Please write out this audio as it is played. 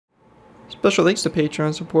Special thanks to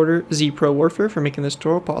Patreon supporter ZPro Warfare for making this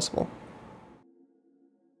tutorial possible.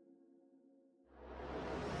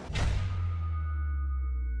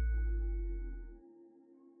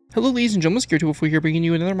 Hello ladies and gentlemen, ZPro here bringing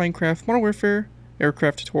you another Minecraft Modern Warfare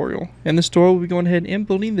aircraft tutorial. In this tutorial we'll be going ahead and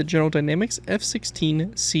building the General Dynamics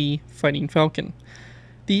F-16C Fighting Falcon.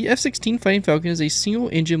 The F-16 Fighting Falcon is a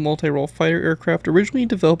single-engine multi-role fighter aircraft originally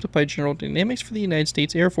developed by General Dynamics for the United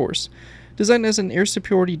States Air Force. Designed as an air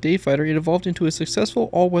superiority day fighter, it evolved into a successful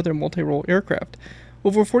all-weather multi-role aircraft.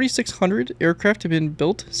 Over 4,600 aircraft have been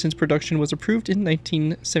built since production was approved in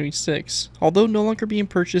 1976. Although no longer being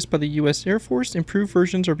purchased by the U.S. Air Force, improved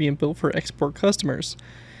versions are being built for export customers.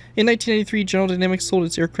 In 1993, General Dynamics sold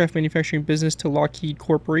its aircraft manufacturing business to Lockheed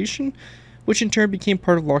Corporation, which in turn became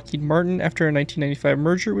part of Lockheed Martin after a 1995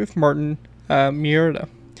 merger with Martin Marietta.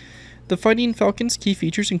 The Fighting Falcon's key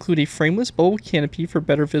features include a frameless bubble canopy for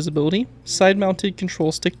better visibility, side-mounted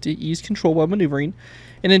control stick to ease control while maneuvering,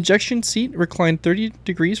 an ejection seat reclined 30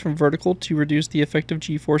 degrees from vertical to reduce the effective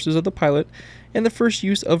G-forces of the pilot, and the first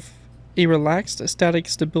use of a relaxed static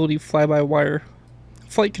stability fly-by-wire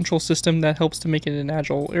flight control system that helps to make it an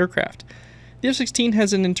agile aircraft. The F-16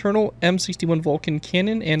 has an internal M61 Vulcan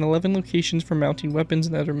cannon and 11 locations for mounting weapons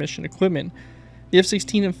and other mission equipment. The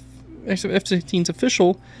F-16's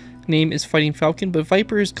official name is Fighting Falcon, but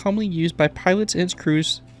Viper is commonly used by pilots and its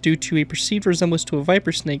crews due to a perceived resemblance to a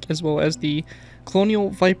Viper snake, as well as the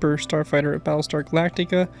Colonial Viper starfighter at Battlestar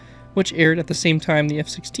Galactica, which aired at the same time the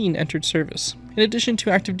F-16 entered service. In addition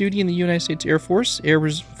to active duty in the United States Air Force, Air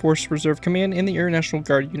Force Reserve Command, and the Air National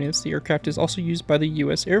Guard units, the aircraft is also used by the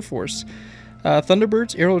U.S. Air Force,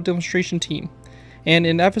 Thunderbird's Aero Demonstration Team, and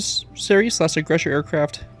an adversary/aggressor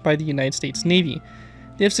aircraft by the United States Navy.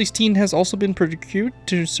 The F-16 has also been procured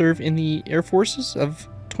to serve in the air forces of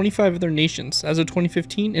 25 other nations. As of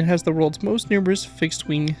 2015, it has the world's most numerous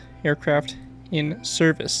fixed-wing aircraft in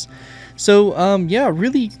service. So, yeah,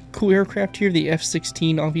 really cool aircraft here. The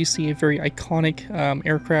F-16, obviously a very iconic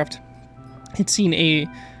aircraft. It's seen a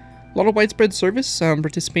lot of widespread service,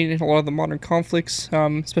 participating in a lot of the modern conflicts,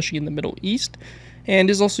 especially in the Middle East,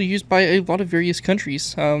 and is also used by a lot of various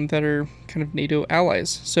countries that are kind of NATO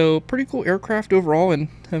allies. So pretty cool aircraft overall, and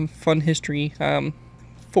fun history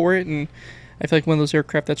for it, and I feel like one of those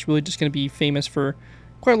aircraft that's really just going to be famous for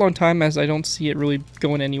quite a long time, as I don't see it really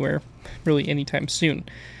going anywhere really anytime soon.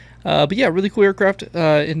 But yeah, really cool aircraft,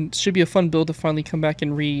 and should be a fun build to finally come back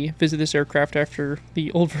and revisit this aircraft after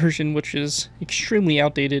the old version, which is extremely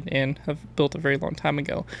outdated and have built a very long time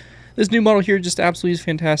ago. This new model here just absolutely is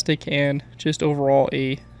fantastic, and just overall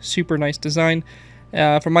a super nice design.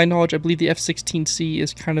 From my knowledge, I believe the F-16C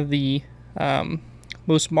is kind of the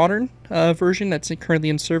most modern version that's currently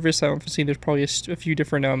in service. Obviously, there's probably a few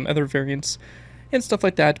different other variants and stuff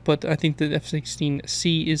like that, but I think the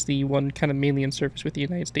F-16C is the one kind of mainly in service with the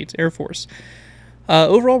United States Air Force.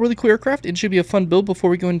 Overall, really cool aircraft. It should be a fun build. Before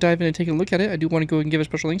we go and dive in and take a look at it, I do want to go and give a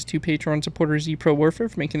special thanks to Patreon supporter ZPro Warfare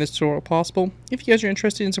for making this tutorial possible. If you guys are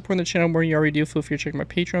interested in supporting the channel more than you already do, feel free to check my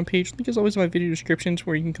Patreon page. Link is always in my video descriptions,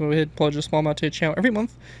 where you can go ahead and pledge a small amount to the channel every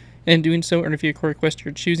month. And in doing so, earn a few request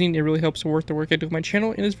you're choosing. It really helps support the work I do with my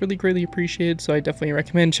channel, and is really greatly appreciated, so I definitely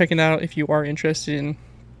recommend checking it out if you are interested in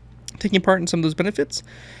taking part in some of those benefits.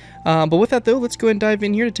 But with that though, let's go ahead and dive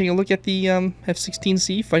in here to take a look at the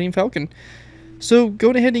F-16C Fighting Falcon. So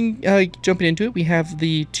going ahead and jumping into it, we have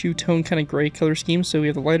the two-tone kind of gray color scheme. So we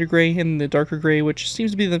have the lighter gray and the darker gray, which seems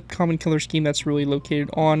to be the common color scheme that's really located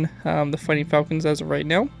on the Fighting Falcons as of right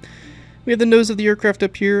now. We have the nose of the aircraft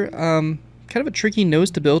up here. Kind of a tricky nose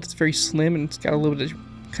to build. It's very slim, and it's got a little bit of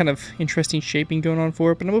kind of interesting shaping going on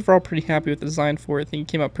for it, but I'm overall pretty happy with the design for it. I think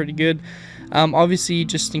it came out pretty good. Obviously,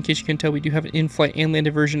 just in case you can tell, we do have an in-flight and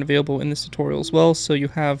landed version available in this tutorial as well, so you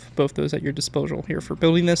have both those at your disposal here for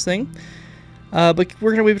building this thing. But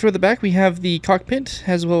we're going to wave toward the back. We have the cockpit,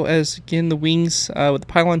 as well as, again, the wings. With the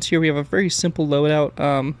pylons here, we have a very simple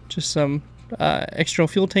loadout, just some external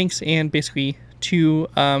fuel tanks, and basically two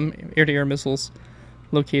air-to-air missiles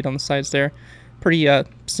located on the sides there. Pretty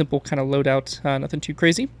simple kind of loadout, nothing too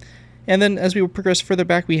crazy. And then as we progress further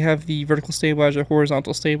back, we have the vertical stabilizer,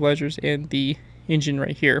 horizontal stabilizers, and the engine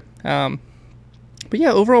right here. But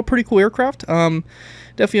yeah, overall pretty cool aircraft.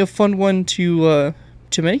 Definitely a fun one to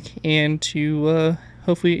make, and to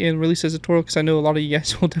hopefully release as a tutorial, because I know a lot of you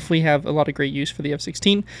guys will definitely have a lot of great use for the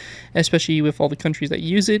F-16, especially with all the countries that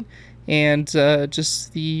use it, and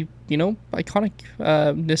just the, you know,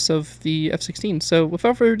 iconicness of the F-16. So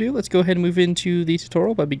without further ado, let's go ahead and move into the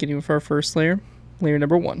tutorial by beginning with our first layer. Layer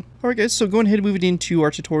number 1. Alright guys, so going ahead and moving into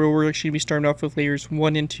our tutorial, we're actually going to be starting off with layers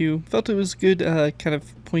 1 and 2. Felt it was a good kind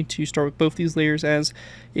of point to start with both these layers, as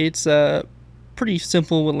it's pretty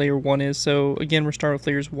simple what layer 1 is. So again, we're starting with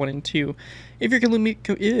layers 1 and 2. If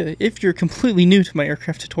you're completely new to my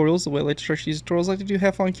aircraft tutorials, the way I like to structure these tutorials, I like to do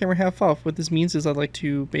half on camera, half off. What this means is I like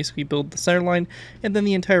to basically build the center line, and then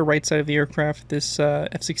the entire right side of the aircraft. This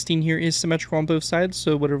F-16 here is symmetrical on both sides,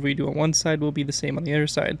 so whatever we do on one side will be the same on the other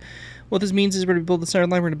side. What this means is we're going to build the center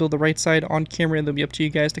line, we're going to build the right side on camera, and it'll be up to you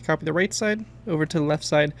guys to copy the right side over to the left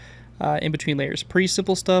side in between layers. Pretty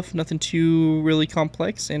simple stuff, nothing too really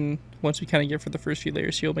complex, and once we kind of get for the first few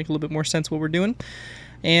layers, you'll make a little bit more sense what we're doing.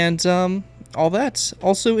 And all that.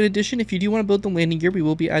 Also, in addition, if you do want to build the landing gear, we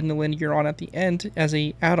will be adding the landing gear on at the end as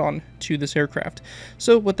a add-on to this aircraft.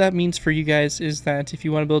 So what that means for you guys is that if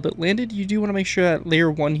you want to build it landed, you do want to make sure that layer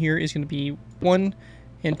 1 here is going to be 1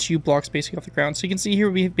 and 2 blocks basically off the ground. So you can see here,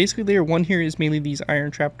 we basically layer 1 here is mainly these iron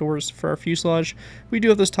trapdoors for our fuselage. We do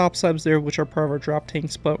have those top slabs there, which are part of our drop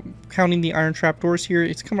tanks, but counting the iron trapdoors here,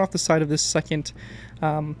 it's coming off the side of this second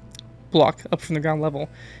block up from the ground level.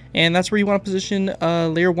 And that's where you want to position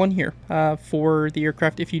layer 1 here for the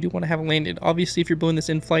aircraft if you do want to have it landed. Obviously, if you're building this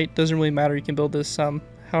in flight, doesn't really matter. You can build this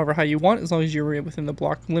however how you want, as long as you're within the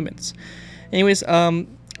block limits. Anyways,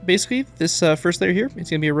 basically, this first layer here, it's going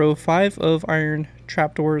to be a row of 5 of iron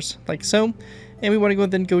trapdoors like so. And we want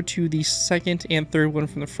to go to the second and third one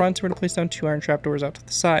from the front. We're going to place down 2 iron trapdoors out to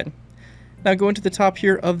the side. Now going to the top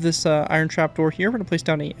here of this iron trapdoor here, we're going to place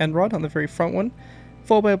down an end rod on the very front one,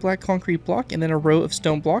 followed by a black concrete block, and then a row of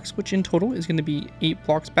stone blocks, which in total is going to be 8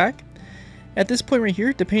 blocks back. At this point right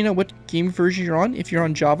here, depending on what game version you're on, if you're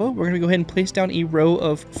on Java, we're going to go ahead and place down a row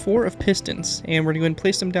of 4 of pistons, and we're going to go ahead and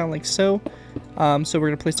place them down like so. So we're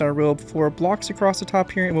going to place down a row of 4 blocks across the top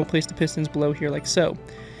here, and we'll place the pistons below here like so.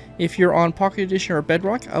 If you're on Pocket Edition or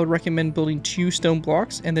Bedrock, I would recommend building 2 stone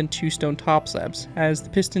blocks and then 2 stone top slabs, as the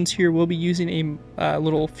pistons here will be using a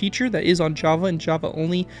little feature that is on Java and Java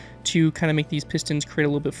only to kind of make these pistons create a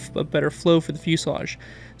little bit of better flow for the fuselage.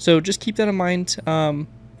 So just keep that in mind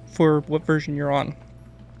for what version you're on.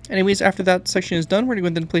 Anyways, after that section is done, we're going to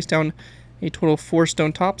go ahead and place down a total of 4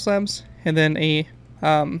 stone top slabs and then an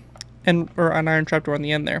iron trapdoor on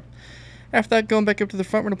the end there. After that, going back up to the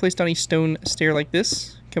front, we're going to place down a stone stair like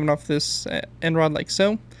this, coming off this end rod like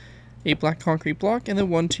so, a black concrete block, and then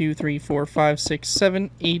 1, 2, 3, 4, 5, 6, 7,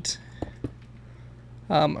 8.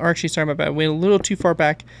 Or actually, sorry, my bad. I went a little too far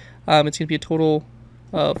back. It's going to be a total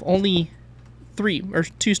of only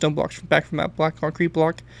 2 stone blocks back from that black concrete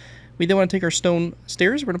block. We then want to take our stone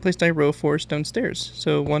stairs. We're going to place down a row of 4 stone stairs.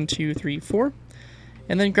 So 1, 2, 3, 4.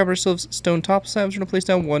 And then grab ourselves stone top slabs. We're going to place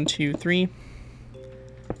down 1, 2, 3,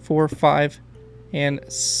 4, 5, and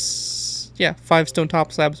 5 stone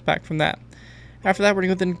top slabs back from that. After that, we're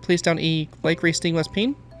going to go then place down a light gray stained glass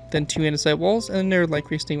pane, then 2 andesite walls, and another light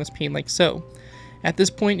gray stained glass pane like so. At this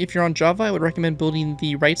point, if you're on Java, I would recommend building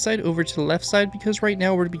the right side over to the left side, because right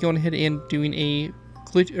now we're going to be going ahead and doing a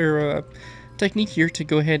technique here to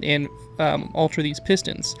go ahead and alter these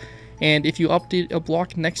pistons. And if you update a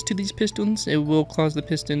block next to these pistons, it will cause the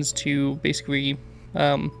pistons to basically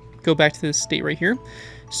go back to this state right here.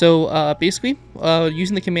 So basically,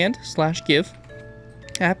 using the command /give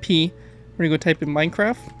at P, we're going to go type in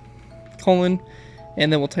Minecraft, :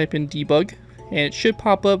 and then we'll type in debug. And it should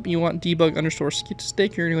pop up. You want debug _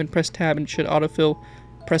 stick. You're going to go and press tab and it should autofill.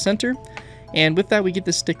 Press enter. And with that, we get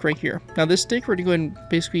this stick right here. Now this stick, we're going to go and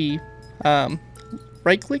basically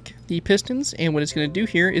right click the pistons. And what it's going to do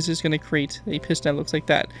here is it's going to create a piston that looks like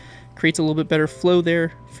that. Creates a little bit better flow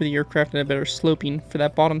there for the aircraft and a better sloping for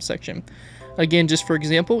that bottom section. Again, just for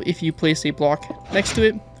example, if you place a block next to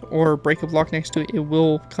it or break a block next to it, it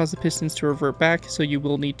will cause the pistons to revert back. So you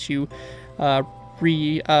will need to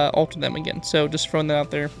alter them again. So just throwing that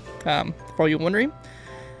out there for all you wondering.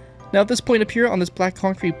 Now at this point up here on this black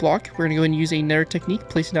concrete block, we're going to go and use another technique,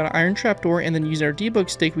 placing down an iron trapdoor, and then using our debug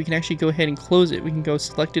stick, we can actually go ahead and close it. We can go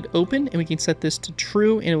selected open, and we can set this to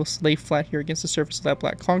true, and it will lay flat here against the surface of that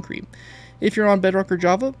black concrete. If you're on Bedrock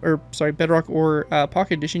or Bedrock or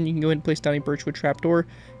Pocket Edition, you can go ahead and place down a birchwood trapdoor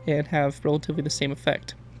and have relatively the same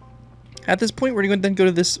effect. At this point, we're going to then go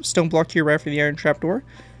to this stone block here right after the iron trapdoor.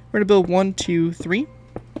 We're going to build 1, 2, 3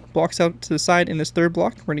 blocks out to the side in this third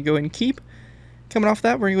block. We're going to go ahead and keep. Coming off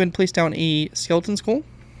that, we're going to go ahead and place down a skeleton skull.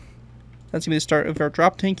 That's going to be the start of our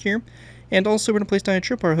drop tank here. And also, we're going to place down a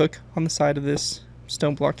tripwire hook on the side of this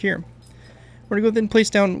stone block here. We're going to go ahead and place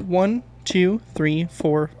down 1, 2, 3,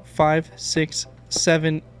 4, 5, 6,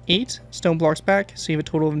 7, 8 stone blocks back. So you have a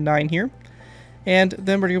total of 9 here. And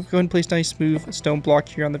then we're going to go ahead and place down a smooth stone block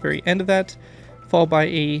here on the very end of that, followed by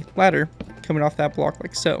a ladder coming off that block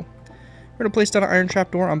like so. We're going to place down an iron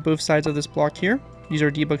trapdoor on both sides of this block here. Use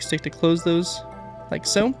our debug stick to close those like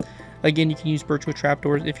so. Again, you can use birchwood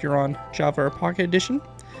trapdoors if you're on Java or Pocket Edition.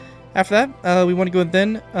 After that, we want to go and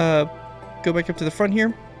then go back up to the front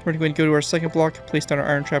here. We're going to go to our second block, place down our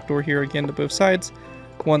iron trapdoor here again to both sides,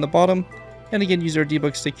 one on the bottom, and again use our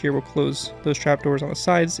debug stick here. We'll close those trapdoors on the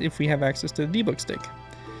sides if we have access to the debug stick.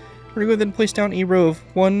 We're going to go then place down a row of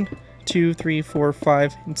 1, 2, 3, 4,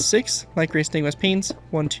 5, and 6 light gray stained glass panes.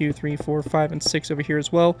 1, 2, 3, 4, 5, and 6 over here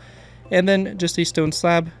as well. And then just a stone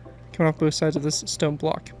slab coming off both sides of this stone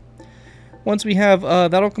block. Once we have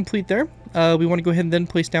that all complete there, we want to go ahead and then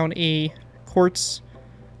place down a quartz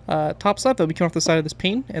top slab that will be coming off the side of this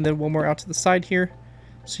pane, and then one more out to the side here.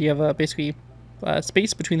 So you have basically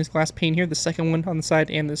space between this glass pane here, the second one on the side,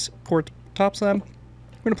 and this quartz top slab.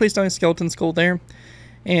 We're going to place down a skeleton skull there.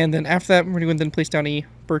 And then after that, we're going to then place down a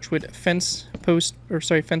birchwood fence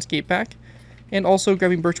gate back. And also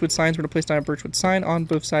grabbing birchwood signs, we're going to place down a birchwood sign on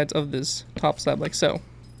both sides of this top slab like so.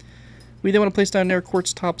 We then want to place down another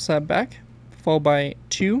quartz top slab back, followed by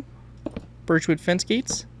 2 birchwood fence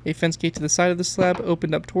gates, a fence gate to the side of the slab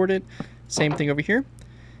opened up toward it, same thing over here.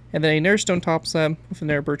 And then another stone top slab with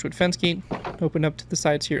another birchwood fence gate opened up to the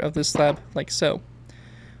sides here of this slab like so.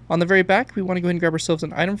 On the very back, we want to go ahead and grab ourselves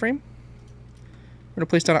an item frame. We're going to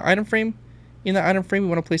place down an item frame. In the item frame, we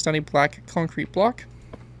want to place down a black concrete block,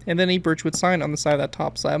 and then a birchwood sign on the side of that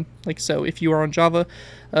top slab, like so. If you are on Java,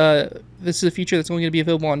 this is a feature that's only going to be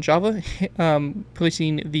available on Java,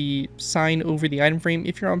 placing the sign over the item frame.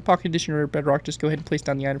 If you're on Pocket Edition or Bedrock, just go ahead and place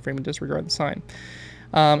down the item frame and disregard the sign.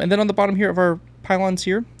 And then on the bottom here of our pylons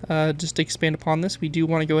here, just to expand upon this, we do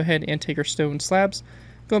want to go ahead and take our stone slabs.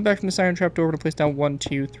 Going back from this iron trapdoor, we're going to place down 1,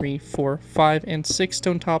 2, 3, 4, 5, and 6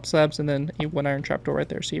 stone top slabs, and then a 1 iron trapdoor right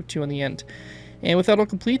there, so you have 2 on the end. And with that all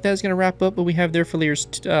complete, that is going to wrap up what we have there for layers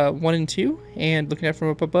 1 and 2, and looking at it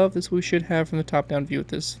from up above, this is what we should have from the top-down view with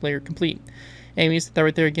this layer complete. Anyways, that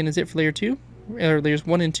right there again is it for layer 2, or layers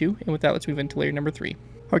 1 and 2, and with that, let's move into layer number 3.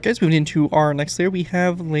 Alright guys, moving into our next layer, we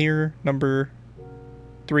have layer number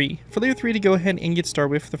 3. For layer 3 to go ahead and get started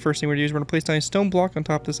with, the first thing we're going to do is we're going to place down a stone block on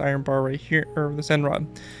top of this iron bar right here, or this end rod.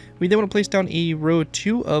 We then want to place down a row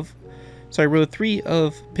 3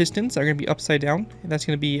 of pistons that are going to be upside down. And that's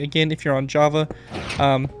going to be, again, if you're on Java,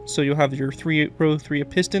 so you'll have your row 3 of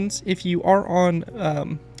pistons. If you are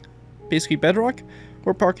on basically Bedrock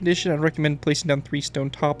or Pocket Edition, I'd recommend placing down 3 stone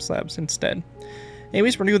top slabs instead.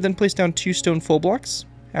 Anyways, we're going to go then place down 2 stone full blocks.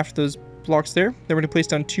 After those blocks there, then we're going to place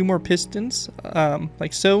down 2 more pistons,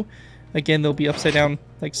 like so. Again, they'll be upside down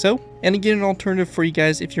like so. And again, an alternative for you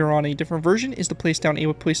guys if you're on a different version is to place down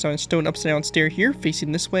a stone upside down stair here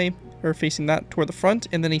facing this way, or facing that toward the front,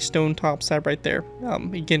 and then a stone top slab right there.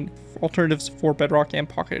 Again, alternatives for Bedrock and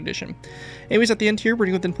Pocket Edition. Anyways, at the end here, we're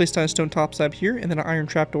going to then place down a stone top slab here and then an iron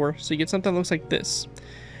trapdoor, so you get something that looks like this.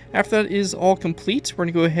 After that is all complete, we're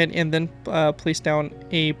going to go ahead and then place down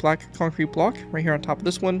a black concrete block right here on top of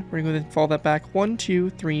this one. We're going to go ahead and follow that back 1, 2,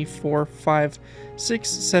 3, 4, 5, 6,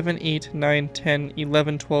 7, 8, 9, 10,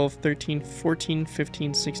 11, 12, 13, 14,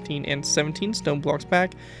 15, 16, and 17 stone blocks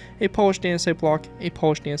back, a polished andesite block, a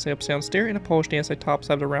polished andesite upside down stair, and a polished andesite top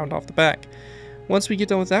slab to round off the back. Once we get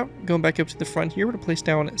done with that, going back up to the front here, we're going to place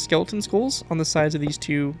down skeleton skulls on the sides of these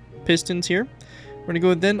 2 pistons here. We're going to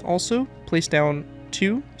go then also place down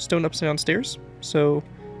 2 stone upside down stairs, so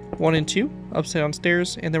 1 and 2 upside down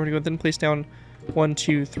stairs, and then we're going to go then place down 1,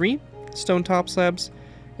 2, 3 stone top slabs,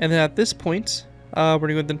 and then at this point we're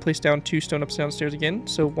going to go then place down 2 stone upside down stairs again,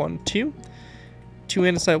 so 1, 2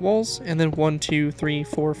 andesite walls, and then 1, 2, 3,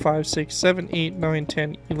 4, 5, 6, 7, 8, 9,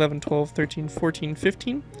 10, 11, 12, 13, 14,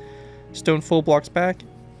 15 stone full blocks back,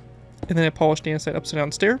 and then a polished andesite upside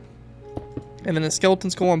down stair, and then a skeleton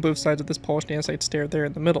skull on both sides of this polished andesite stair there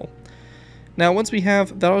in the middle. Now, once we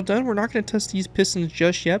have that all done, we're not going to test these pistons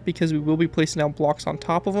just yet because we will be placing down blocks on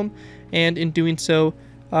top of them, and in doing so,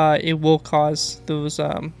 it will cause those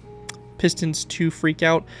pistons to freak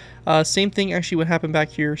out. Same thing actually would happen back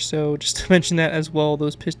here, so just to mention that as well,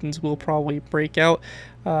 those pistons will probably break out.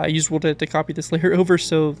 I used Roll to copy this layer over,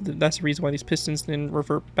 so that's the reason why these pistons didn't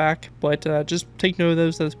revert back, but just take note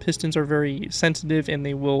of those pistons are very sensitive and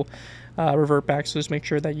they will revert back, so just make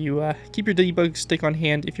sure that you keep your debug stick on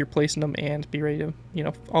hand if you're placing them and be ready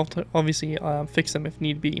to, obviously fix them if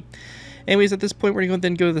need be. Anyways, at this point, we're going to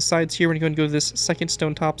then go to the sides here. We're going to go to this second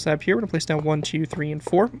stone top slab here. We're going to place down 1, 2, 3, and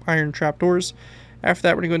 4 iron trapdoors. After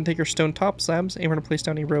that, we're going to go and take our stone top slabs, and we're going to place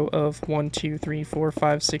down a row of 1, 2, 3, 4,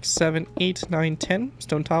 5, 6, 7, 8, 9, 10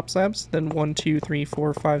 stone top slabs. Then 1, 2, 3,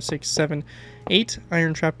 4, 5, 6, 7, 8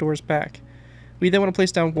 iron trapdoors back. We then want to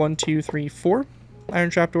place down 1, 2, 3, 4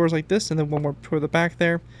 iron trapdoors like this, and then one more toward the back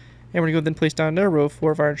there. And we're going to go then place down another row of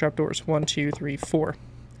 4 of iron trapdoors. 1, 2, 3, 4.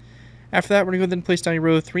 After that, we're going to go then place down a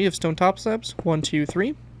row of 3 of stone top slabs. 1, 2,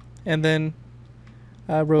 3. And then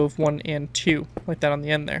a row of 1 and 2, like that on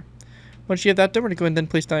the end there. Once you have that done, we're going to go ahead and then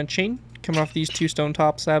place down a chain coming off these 2 stone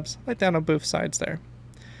top slabs right down on both sides there.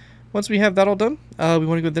 Once we have that all done, we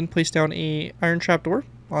want to go then place down a iron trapdoor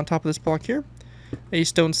on top of this block here, a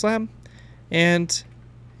stone slab, and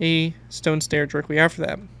a stone stair directly after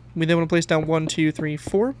that. We then want to place down 1, 2, 3,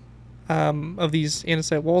 4 of these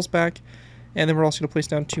andesite walls back, and then we're also going to place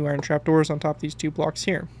down 2 iron trapdoors on top of these 2 blocks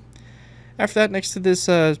here. After that, next to this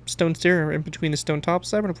stone stair, in between the stone top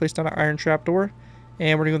slab, we're going to place down an iron trapdoor,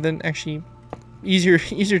 and we're going to then actually easier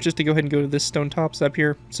just to go ahead and go to this stone top slab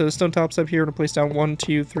here. So the stone top slab here, we're going to place down 1,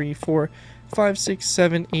 2, 3, 4, 5, 6,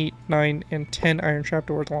 7, 8, 9, and 10 iron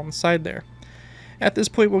trapdoors along the side there. At this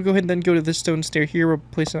point, we'll go ahead and then go to this stone stair here. We'll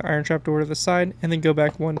place an iron trapdoor to the side, and then go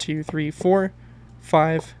back 1, 2, 3, 4,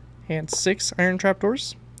 5, and 6 iron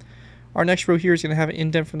trapdoors. Our next row here is going to have an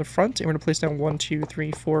indent from the front, and we're going to place down 1, 2,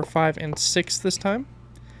 3, 4, 5, and 6 this time.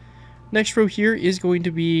 Next row here is going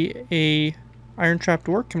to be a iron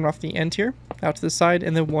trapdoor coming off the end here, out to the side,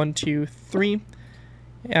 and then 1, 2, 3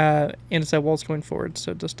 andesite walls going forward.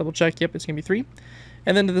 So just double check, yep, it's going to be 3.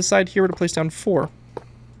 And then to the side here, we're going to place down 4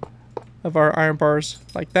 of our iron bars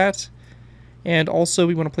like that. And also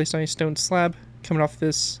we want to place down a stone slab coming off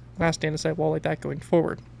this last andesite wall like that going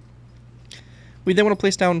forward. We then want to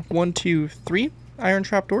place down 1, 2, 3 iron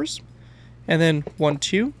trapdoors, and then 1,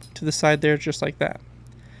 2 to the side there just like that.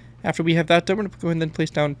 After we have that done, we're going to go ahead and then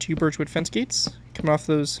place down 2 birchwood fence gates coming off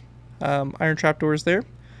those iron trapdoors there.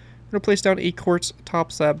 We're going to place down a quartz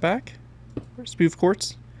top slab back, or smooth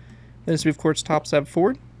quartz, then a smooth quartz top slab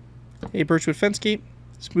forward, a birchwood fence gate,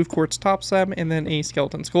 smooth quartz top slab, and then a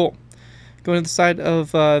skeleton skull. Going to the side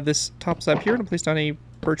of this top slab here, we're going to place down a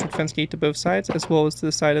birchwood fence gate to both sides, as well as to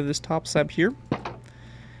the side of this top slab here.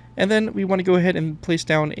 And then we want to go ahead and place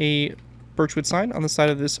down a birchwood sign on the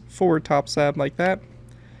side of this forward top slab like that.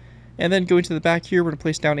 And then going to the back here, we're going to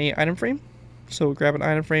place down a item frame. So we'll grab an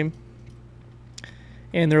item frame,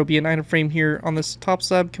 and there will be an item frame here on this top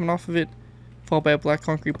slab coming off of it, followed by a black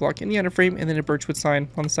concrete block in the item frame, and then a birchwood sign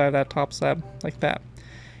on the side of that top slab like that.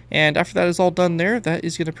 And after that is all done there, that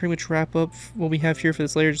is going to pretty much wrap up what we have here for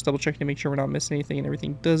this layer. Just double checking to make sure we're not missing anything, and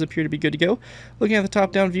everything does appear to be good to go. Looking at the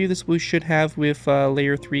top-down view, this we should have with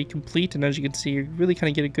layer 3 complete, and as you can see, you really kind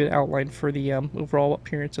of get a good outline for the overall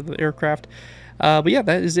appearance of the aircraft. But yeah,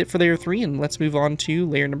 that is it for layer 3, and let's move on to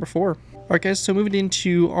layer number 4. Alright guys, so moving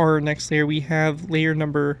into our next layer, we have layer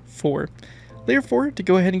number 4. Layer 4, to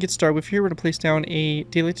go ahead and get started with here, we're going to place down a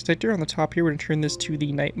daylight detector on the top here. We're going to turn this to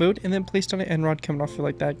the night mode, and then place down an end rod coming off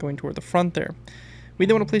like that, going toward the front there. We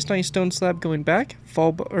then want to place down a stone slab going back,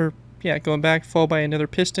 followed by another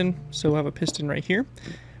piston, so we'll have a piston right here.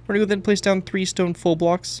 We're going to go then place down 3 stone full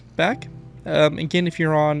blocks back. Again, if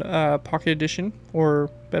you're on Pocket Edition or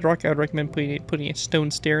Bedrock, I would recommend putting a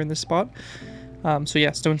stone stair in this spot. So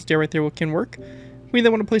yeah, stone stair right there can work. We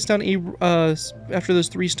then want to place down after those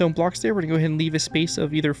 3 stone blocks there, we're going to go ahead and leave a space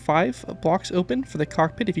of either 5 blocks open for the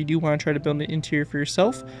cockpit if you do want to try to build an interior for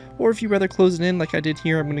yourself, or if you rather close it in like I did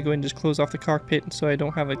here, I'm going to go ahead and just close off the cockpit so I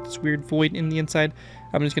don't have like this weird void in the inside.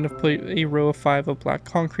 I'm just going to put a row of 5 of black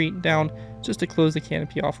concrete down just to close the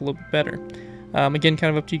canopy off a little bit better. Again,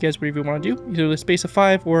 kind of up to you guys, whatever you want to do, either a space of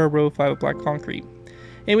 5 or a row of 5 of black concrete.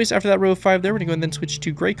 Anyways, after that row of 5 there, we're going to go and then switch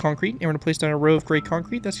to gray concrete, and we're going to place down a row of gray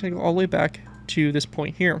concrete. That's going to go all the way back to this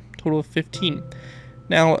point here, total of 15.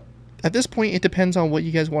 Now, at this point, it depends on what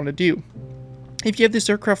you guys want to do. If you have this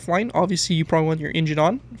aircraft flying, obviously you probably want your engine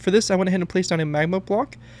on. For this, I went ahead and placed down a magma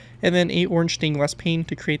block, and then a orange stained glass pane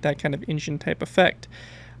to create that kind of engine type effect.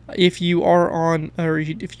 If you are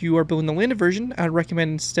if you are building the landed version, I'd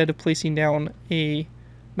recommend instead of placing down a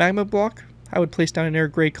magma block, I would place down an air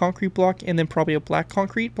gray concrete block and then probably a black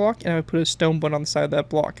concrete block, and I would put a stone butt on the side of that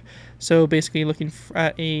block. So basically looking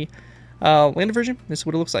at a landed version, this is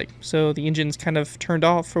what it looks like. So the engine's kind of turned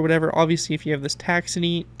off or whatever. Obviously, if you have this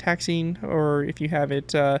taxiing, or if you have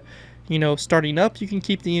it, you know, starting up, you can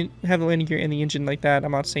have the landing gear and the engine like that.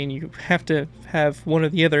 I'm not saying you have to have one or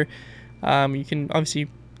the other. You can obviously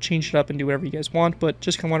change it up and do whatever you guys want, but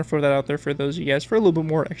just kind of want to throw that out there for those of you guys for a little bit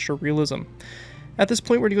more extra realism. At this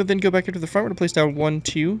point, we're going to then go back into the front. We're going to place down 1,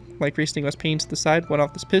 2 like gray stained glass panes to the side, 1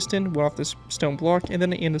 off this piston, 1 off this stone block, and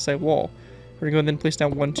then an andesite wall. We're going to go and then place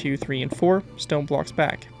down 1, 2, 3, and 4 stone blocks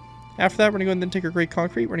back. After that, we're going to go and then take our gray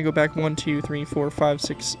concrete. We're going to go back 1, 2, 3, 4, 5,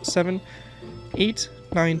 6, 7, 8,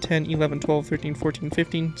 9, 10, 11, 12, 13, 14,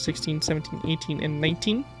 15, 16, 17, 18, and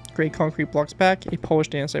 19. Gray concrete blocks back, a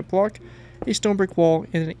polished andesite block, a stone brick wall,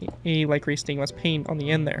 and a light gray stained glass pane on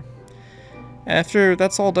the end there. After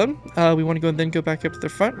that's all done, we want to go and then go back up to the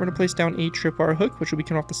front. We're going to place down a tripwire hook, which will be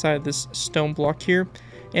coming off the side of this stone block here.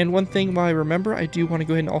 And one thing while I remember, I do want to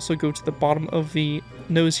go ahead and also go to the bottom of the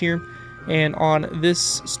nose here And on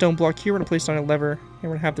this stone block here, we're going to place down a lever, and we're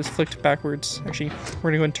going to have this flicked backwards. Actually,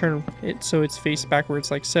 we're going to go and turn it so it's faced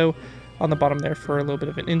backwards like so on the bottom there for a little bit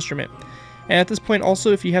of an instrument. And at this point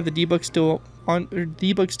also, if you have the debug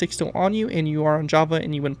stick still on you and you are on Java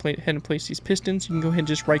and you went ahead and place these pistons, you can go ahead and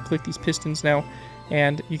just right click these pistons now,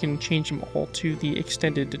 and you can change them all to the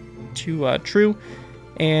extended to true.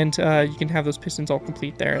 And you can have those pistons all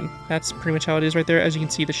complete there, and that's pretty much how it is right there. As you can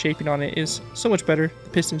see, the shaping on it is so much better. The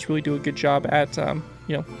pistons really do a good job at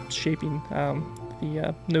you know, shaping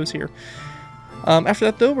the nose here. After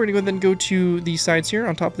that though, we're going to then go to the sides here.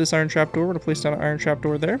 On top of this iron trapdoor, we're going to place down an iron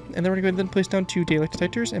trapdoor there, and then we're going to place down 2 daylight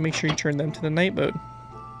detectors and make sure you turn them to the night mode.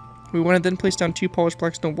 We want to then place down 2 polished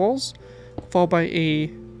black stone walls, followed by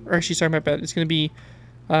or actually, sorry, my bad. It's going to be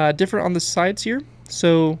different on the sides here.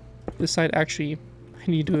 So this side actually, I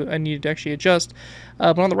need to actually adjust.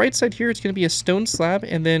 But on the right side here, it's going to be a stone slab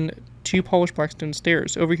and then 2 polished black stone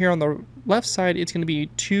stairs. Over here on the left side, it's going to be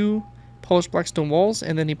 2 polished black stone walls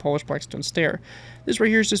and then a polished black stone stair. This right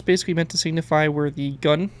here is just basically meant to signify where the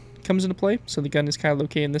gun comes into play. So the gun is kind of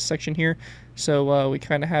located in this section here. So we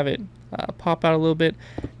kind of have it pop out a little bit.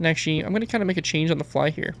 And actually, I'm going to kind of make a change on the fly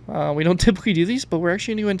here. We don't typically do these, but we're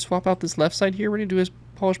actually going to go and swap out this left side here. We're going to do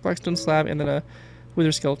a polished black stone slab and then a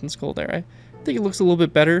wither skeleton skull there. I think it looks a little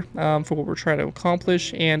bit better for what we're trying to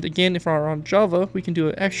accomplish. And again, if we're on Java, we can do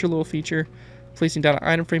an extra little feature, placing down an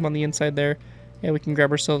item frame on the inside there, and we can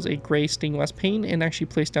grab ourselves a gray stained glass pane and actually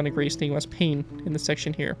place down a gray stained glass pane in the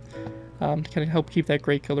section here to kind of help keep that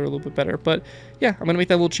gray color a little bit better. But yeah, I'm going to make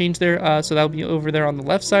that little change there. So that'll be over there on the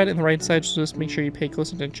left side and the right side. So just make sure you pay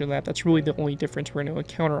close attention to that. That's really the only difference we're going to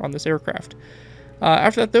encounter on this aircraft.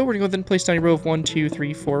 After that though, we're going to go then place down a row of 1, 2,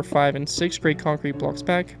 3, 4, 5, and 6 gray concrete blocks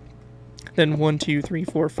back. Then 1, 2, 3,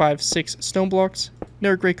 4, 5, 6 stone blocks,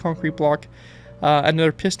 another gray concrete block,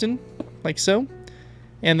 another piston, like so.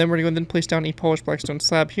 And then we're going to go then place down a polished black stone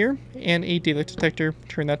slab here, and a daylight detector,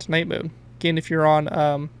 turn that to night mode. Again, if you're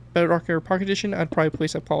on Bedrock or Pocket Edition, I'd probably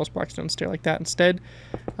place a polished black stone stair like that instead.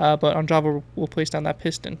 But on Java, we'll place down that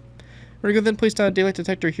piston. We're going to go then place down a daylight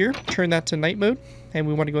detector here, turn that to night mode. And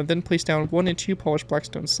we want to go and then place down 1 and 2 polished black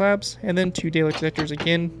stone slabs, and then 2 daylight detectors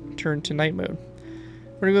again, turn to night mode.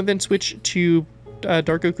 We're going to go then switch to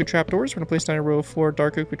dark oak with trapdoors. We're going to place down a row of 4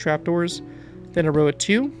 dark oak with trapdoors, then a row of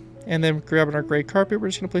 2, and then grabbing our gray carpet, we're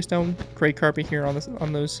just going to place down gray carpet here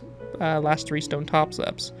on those last 3 stone top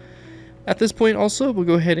slabs. At this point also, we'll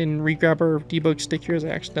go ahead and re-grab our debug stick here as I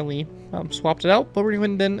accidentally swapped it out, but we're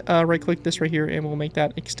going to then right-click this right here, and we'll make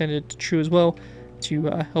that extended to true as well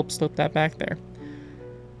to help slope that back there.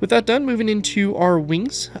 With that done, moving into our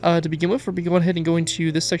wings, to begin with, we're going to go ahead and go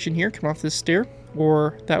into this section here, come off this stair,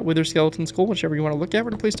 or that wither skeleton skull, whichever you want to look at.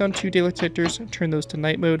 We're going to place down 2 daylight detectors, turn those to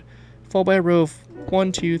night mode, followed by a row of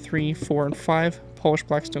 1, 2, 3, 4, and 5 polished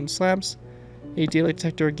black stone slabs, a daylight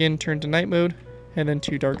detector again turned to night mode, and then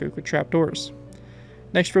 2 dark oak with trapdoors.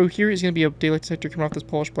 Next row here is going to be a daylight detector coming off this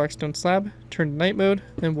polished black stone slab, turned to night mode,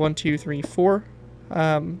 then 1, 2, 3, 4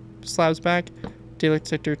 slabs back, daylight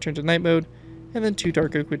detector turned to night mode, and then 2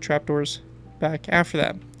 dark oak with trapdoors back after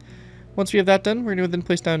that. Once we have that done, we're going to then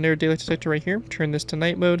place down another daylight detector right here, turn this to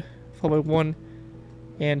night mode, followed by 1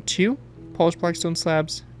 and 2 polished black stone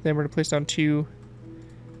slabs, then we're going to place down 2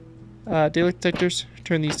 daylight detectors,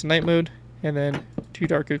 turn these to night mode, and then 2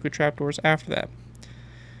 dark oak with trapdoors after that.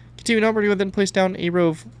 Continuing on, we're going to then place down a row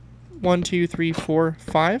of 1, 2, 3, 4,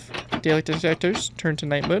 5 daylight detectors, turn to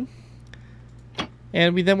night mode.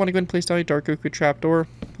 And we then want to go ahead and place down a dark oak with trapdoor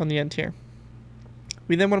on the end here.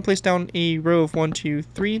 We then want to place down a row of 1, 2,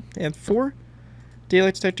 3, and 4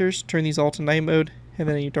 daylight detectors, turn these all to night mode, and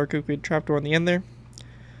then a dark oak with trapdoor on the end there.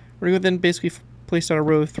 We're going to then basically place down a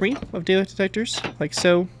row of 3 of daylight detectors, like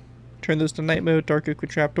so, turn those to night mode, dark oak with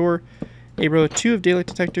trapdoor, a row of 2 of daylight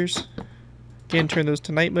detectors, again turn those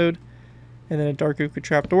to night mode, and then a dark oak with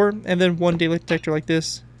trapdoor, and then 1 daylight detector like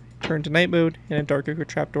this, turn to night mode, and a dark oak with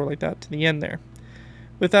trapdoor like that to the end there.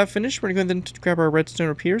 With that finished, we're going to go then grab our redstone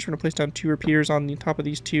repeaters. We're going to place down 2 repeaters on the top of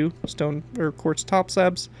these 2 stone or quartz top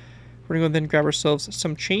slabs. We're going to go then grab ourselves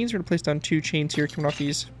some chains. We're going to place down 2 chains here coming off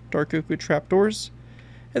these dark oak with trapdoors.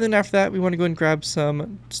 And then after that, we want to go and grab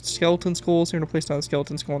some skeleton skulls. We're going to place down a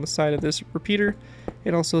skeleton skull on the side of this repeater,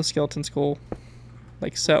 and also a skeleton skull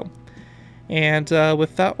like so. And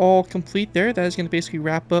with that all complete there, that is going to basically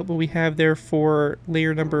wrap up what we have there for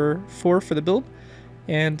layer number 4 for the build.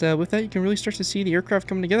 And with that, you can really start to see the aircraft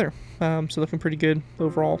coming together. So looking pretty good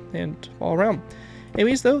overall and all around.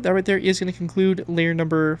 Anyways, though, that right there is going to conclude layer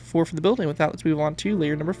number 4 for the build. And with that, let's move on to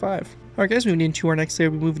layer number 5. Alright guys, moving into our next layer,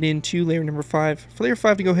 we're moving into layer number 5. For layer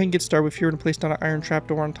 5, to go ahead and get started with, here, we're going to place down an iron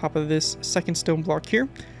trapdoor on top of this second stone block here.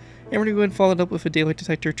 And we're going to go ahead and follow it up with a daylight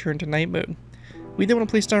detector turned to night mode. We then want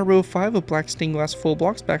to place down a row of 5 of black stained glass full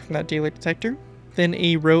blocks back from that daylight detector. Then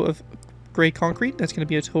a row of gray concrete, that's going to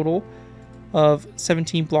be a total of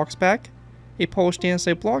 17 blocks back. A polished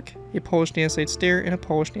andesite block, a polished andesite stair, and a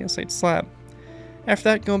polished andesite slab. After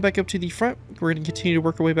that, going back up to the front, we're going to continue to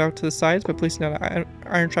work our way back to the sides by placing down an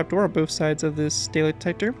iron trapdoor on both sides of this daylight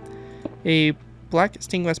detector. A black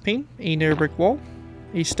stained glass pane, a narrow brick wall,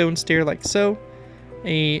 a stone stair like so,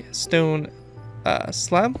 a stone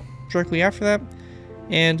slab directly after that,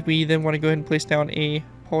 and we then want to go ahead and place down a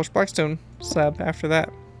polished blackstone slab after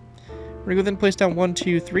that. We're going to go then place down 1,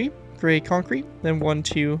 2, 3 gray concrete, then 1,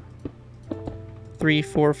 2, 3,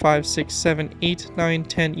 4, 5, 6, 7, 8, 9,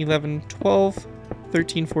 10, 11, 12,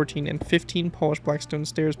 13, 14, and 15 polished blackstone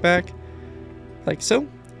stairs back, like so.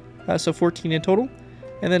 So 14 in total.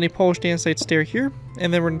 And then a polished andesite stair here.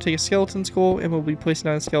 And then we're going to take a skeleton skull, and we'll be placing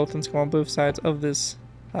down a skeleton skull on both sides of this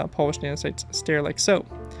polished andesite stair, like so.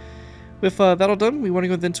 With that all done, we want to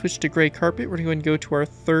go then switch to gray carpet. We're going to go and go to our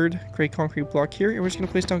third gray concrete block here, and we're just going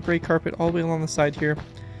to place down gray carpet all the way along the side here,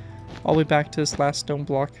 all the way back to this last stone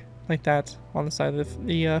block, like that, on the side of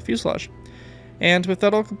the fuselage. And with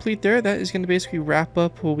that all complete there, that is going to basically wrap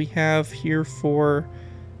up what we have here for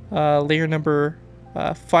layer number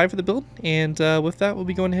 5 of the build. And with that, we'll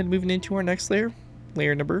be going ahead and moving into our next layer,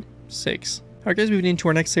 layer number 6. Alright guys, moving into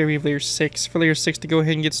our next layer, we have layer 6. For layer 6 to go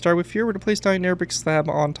ahead and get started with here, we're going to place down an air brick slab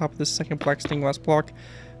on top of this second black stained glass block,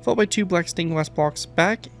 followed by 2 black stained glass blocks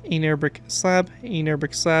back, an air brick slab, an air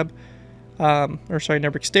brick slab, an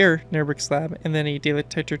air brick stair, an air brick slab, and then a daylight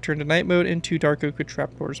detector turned to night mode, and 2 dark oak with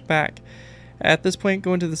trapdoors back. At this point,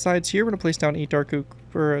 going to the sides here, we're going to place down a dark oak,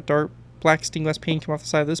 or a dark black stained glass pane come off the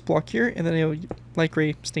side of this block here, and then a light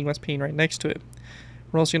gray stained glass pane right next to it.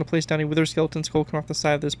 We're also going to place down a wither skeleton skull come off the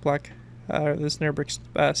side of this black, this air brick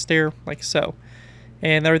stair, like so.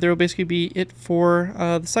 And that right there will basically be it for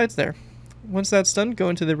the sides there. Once that's done, go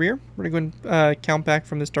into the rear. We're going to go and count back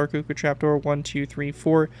from this dark oak with trapdoor, 1, 2, 3,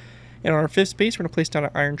 4. And on our 5th space, we're going to place down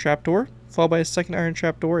an iron trapdoor, followed by a second iron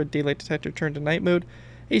trapdoor, a daylight detector turned to night mode,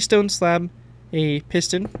 a stone slab, a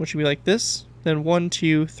piston, which would be like this, then 1,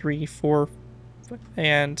 2, 3, 4,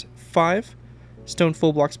 and 5 stone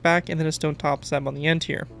full blocks back, and then a stone top slab on the end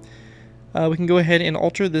here. We can go ahead and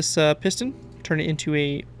alter this piston, turn it into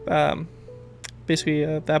a basically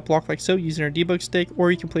that block like so, using our debug stick,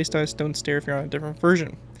 or you can place down a stone stair if you're on a different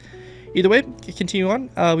version. Either way, continue on.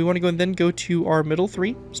 We want to go and then go to our middle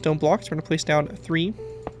 3 stone blocks. We're going to place down 3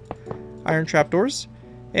 iron trapdoors,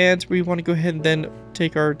 and we want to go ahead and then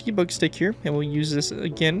take our debug stick here, and we'll use this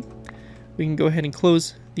again. We can go ahead and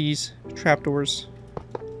close these trapdoors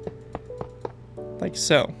like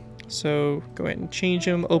so. So go ahead and change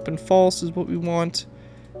them. Open false is what we want,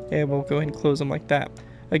 and we'll go ahead and close them like that.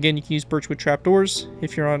 Again, you can use birchwood trapdoors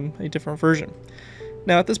if you're on a different version.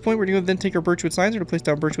 Now at this point, we're going to then take our birchwood signs. We're going to place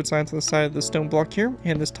down birchwood signs on the side of the stone block here,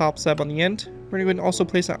 and this top slab on the end. We're going to go ahead and also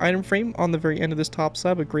place an item frame on the very end of this top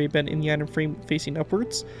slab, a gray bed in the item frame facing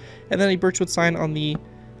upwards, and then a birchwood sign on the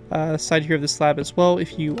side here of the slab as well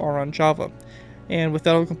if you are on Java. And with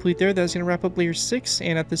that all complete there, that's going to wrap up layer 6,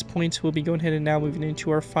 and at this point we'll be going ahead and now moving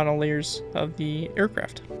into our final layers of the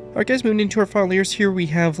aircraft. Alright guys, moving into our final layers here, we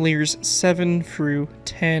have layers 7 through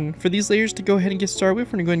 10. For these layers to go ahead and get started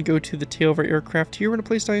with, we're going to go to the tail of our aircraft here. We're going to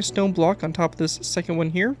place down a stone block on top of this second one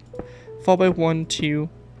here, followed by 1, 2,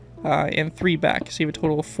 and 3 back. So you have a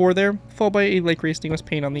total of 4 there, followed by a light gray stained glass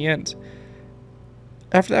pane on the end.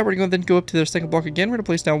 After that, we're going to then go up to the second block again. We're going to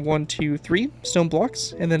place down 1, 2, 3 stone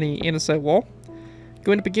blocks, and then an andesite wall.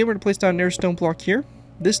 Going up again, we're going to place down another stone block here.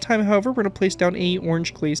 This time, however, we're going to place down a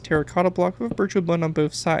orange glazed terracotta block with birchwood button on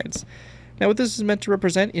both sides. Now what this is meant to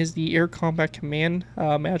represent is the Air Combat Command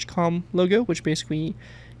MAGCOM logo, which basically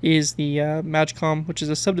is the MAGCOM, which is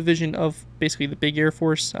a subdivision of basically the big Air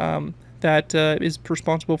Force that is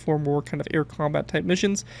responsible for more kind of air combat type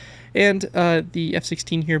missions. And the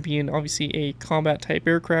F-16 here being obviously a combat type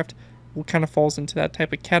aircraft, kind of falls into that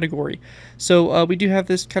type of category. So we do have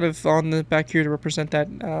this kind of on the back here to represent that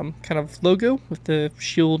kind of logo with the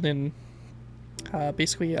shield and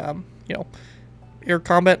basically, you know, Air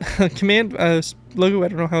Combat Command logo. I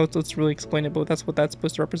don't know how to really explain it, but that's what that's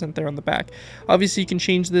supposed to represent there on the back. Obviously, you can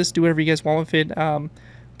change this, do whatever you guys want with it,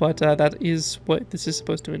 but that is what this is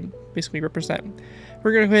supposed to basically represent.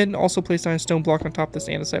 We're going to go ahead and also place down a stone block on top of this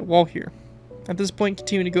andesite wall here. At this point,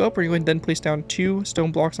 continuing to go up, we're going to then place down 2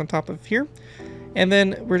 stone blocks on top of here, and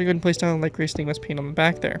then we're going to go ahead and place down a light gray stained glass pane on the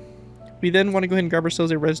back there. We then want to go ahead and grab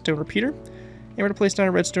ourselves a redstone repeater, and we're going to place down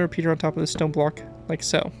a redstone repeater on top of this stone block like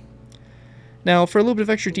so. Now, for a little bit of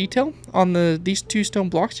extra detail, on these two stone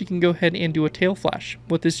blocks, you can go ahead and do a tail flash.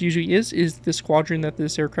 What this usually is the squadron that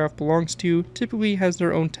this aircraft belongs to typically has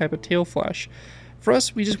their own type of tail flash. For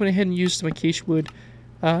us, we just went ahead and used some acacia wood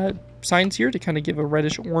signs here to kind of give a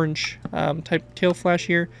reddish-orange type tail flash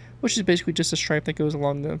here, which is basically just a stripe that goes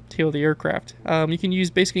along the tail of the aircraft. You can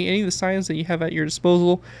use basically any of the signs that you have at your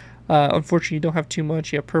disposal. Unfortunately, you don't have too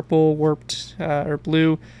much. You have purple, warped, or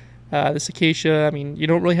blue. This acacia, I mean, you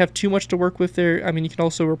don't really have too much to work with there. I mean, you can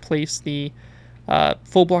also replace the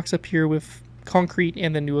full blocks up here with concrete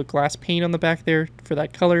and then do a glass pane on the back there for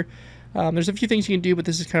that color. There's a few things you can do, but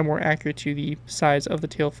this is kind of more accurate to the size of the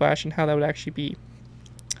tail flash and how that would actually be.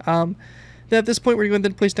 Then at this point, we're going to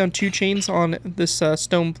then place down 2 chains on this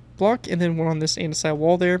stone block and then one on this andesite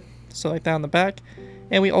wall there, so like that on the back.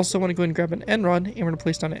 And we also want to go ahead and grab an end rod, and we're going to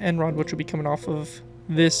place down an end rod, which will be coming off of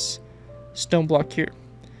this stone block here.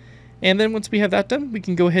 And then once we have that done, we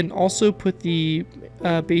can go ahead and also put the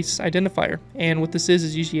base identifier. And what this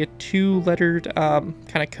is usually a 2-lettered kind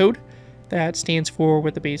of code that stands for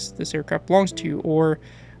what the base this aircraft belongs to. Or,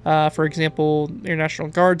 for example, Air National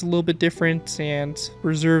Guard's a little bit different, and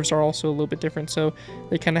reserves are also a little bit different. So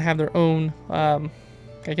they kind of have their own,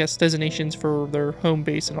 I guess, designations for their home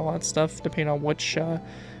base and all that stuff, depending on which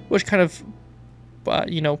kind of,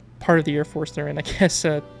 part of the Air Force they're in, I guess.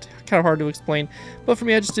 Kind of hard to explain, but for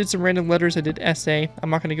me, I just did some random letters. I did SA. I'm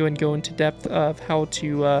not going to go and go into depth of how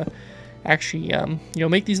to actually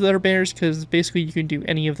make these letter banners, because basically you can do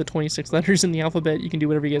any of the 26 letters in the alphabet. You can do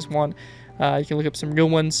whatever you guys want. You can look up some real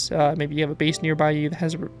ones. Maybe you have a base nearby you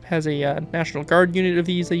that has a National Guard unit of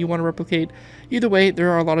these that you want to replicate. Either way, there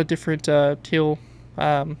are a lot of different tail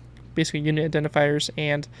basically unit identifiers,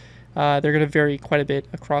 and they're going to vary quite a bit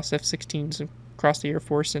across F-16s and across the Air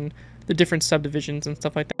Force and the different subdivisions and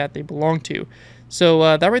stuff like that they belong to.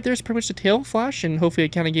 So that right there is pretty much the tail flash, and hopefully I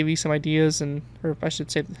kind of gave you some ideas, or I should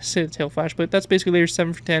say the tail flash, but that's basically layer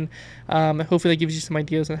 7 for 10. Hopefully that gives you some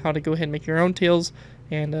ideas on how to go ahead and make your own tails,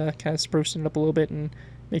 and kind of spruce it up a little bit and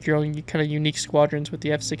make your own kind of unique squadrons with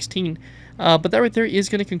the F-16. But that right there is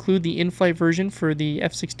going to conclude the in-flight version for the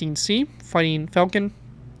F-16C fighting Falcon.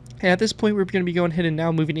 And at this point, we're going to be going ahead and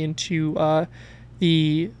now moving into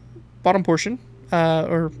the bottom portion,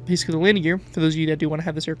 or basically the landing gear, for those of you that do want to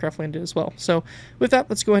have this aircraft landed as well. So with that,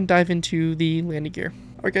 let's go ahead and dive into the landing gear.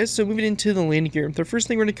 Alright guys, so moving into the landing gear, the first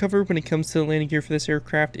thing we're going to cover when it comes to the landing gear for this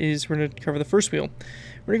aircraft is we're going to cover the first wheel.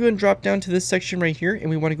 We're going to go ahead and drop down to this section right here, and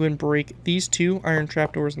we want to go ahead and break these 2 iron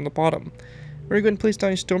trapdoors on the bottom. We're going to go ahead and place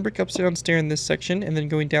down a stone brick upside down stair in this section, and then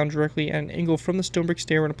going down directly at an angle from the stone brick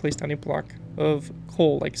stair, we're going to place down a block of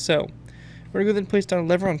coal like so. We're going to go ahead and place down a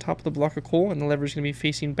lever on top of the block of coal, and the lever is going to be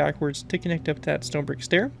facing backwards to connect up that stone brick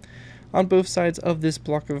stair. On both sides of this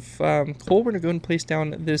block of coal, we're going to go ahead and place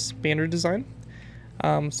down this banner design,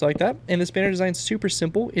 so like that. And this banner design is super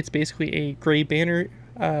simple. It's basically a gray banner,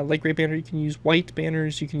 light gray banner. You can use white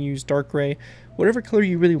banners, you can use dark gray, whatever color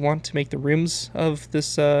you really want to make the rims of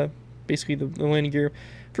this, basically the landing gear.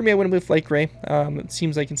 For me, I went with light gray. It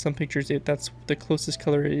seems like in some pictures that's the closest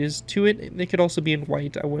color it is to it. They could also be in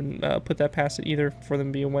white. I wouldn't put that past it either for them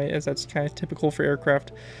to be in white, as that's kind of typical for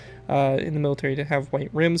aircraft in the military to have white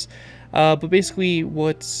rims. But basically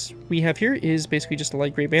what we have here is basically just a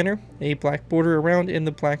light gray banner, a black border around, and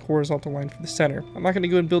the black horizontal line for the center. I'm not going to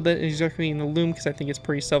go and build that exactly in the loom because I think it's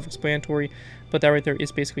pretty self-explanatory, but that right there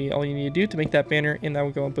is basically all you need to do to make that banner, and that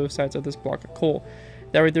will go on both sides of this block of coal.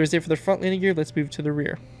 That right there is it for the front landing gear. Let's move to the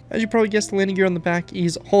rear. As you probably guessed, the landing gear on the back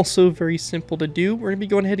is also very simple to do. We're going to be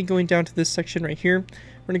going ahead and going down to this section right here.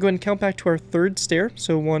 We're going to go ahead and count back to our 3rd stair.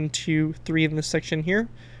 So 1, 2, 3 in this section here.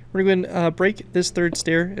 We're going to go ahead and break this 3rd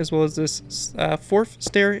stair as well as this 4th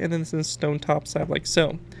stair, and then this stone top side like so.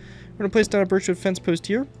 We're going to place down a birchwood fence post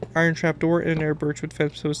here, iron trap door, and a birchwood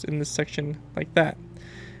fence post in this section like that.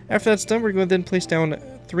 After that's done, we're going to then place down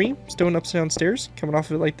 3 stone upside down stairs, coming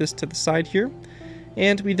off of it like this to the side here.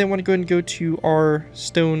 And we then want to go ahead and go to our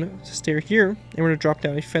stone stair here, and we're going to drop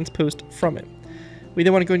down a fence post from it. We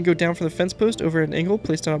then want to go ahead and go down from the fence post over at an angle,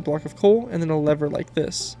 place down a block of coal, and then a lever like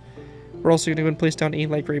this. We're also going to go ahead and place down a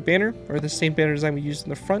light gray banner, or the same banner design we used in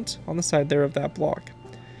the front, on the side there of that block.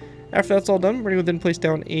 After that's all done, we're going to then place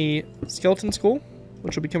down a skeleton skull,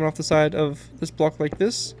 which will be coming off the side of this block like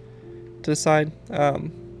this, to the side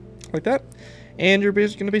like that. And you're going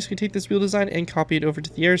to basically take this wheel design and copy it over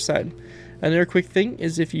to the air side. Another quick thing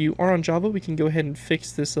is, if you are on Java, we can go ahead and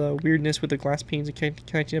fix this weirdness with the glass panes and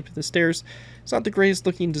connecting up to the stairs. It's not the greatest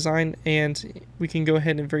looking design, and we can go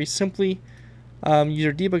ahead and very simply use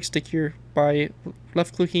our debug stick here by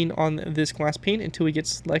left clicking on this glass pane until we get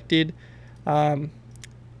selected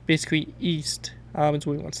basically east is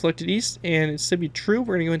what we want selected east, and it's to be true.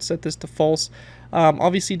 We're going to go ahead and set this to false.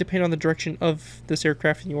 Obviously, depending on the direction of this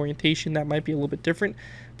aircraft and the orientation, that might be a little bit different,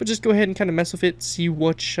 but just go ahead and kind of mess with it, see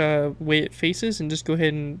which way it faces, and just go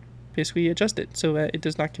ahead and basically adjust it so that it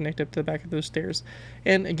does not connect up to the back of those stairs.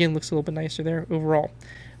 And again, looks a little bit nicer there overall.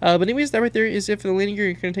 But anyways, that right there is it for the landing gear.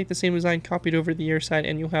 You're going to take the same design, copied over to the air side,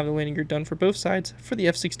 and you'll have the landing gear done for both sides for the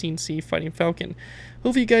F-16C Fighting Falcon.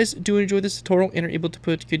 Hopefully you guys do enjoy this tutorial and are able to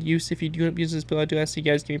put it to good use. If you do end up using this build, I do ask you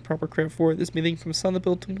guys give me proper credit for it. This may link from some of the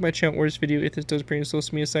build, link to my channel or this video if this does bring to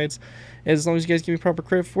social media sites. As long as you guys give me proper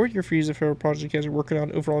credit for it, you're free to use it for whatever project you guys are working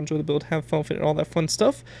on. Overall, enjoy the build, have fun with it, and all that fun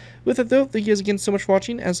stuff. With that though, thank you guys again so much for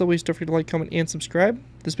watching. As always, don't forget to like, comment, and subscribe.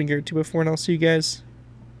 This has been Garrett 2x4, and I'll see you guys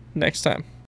next time.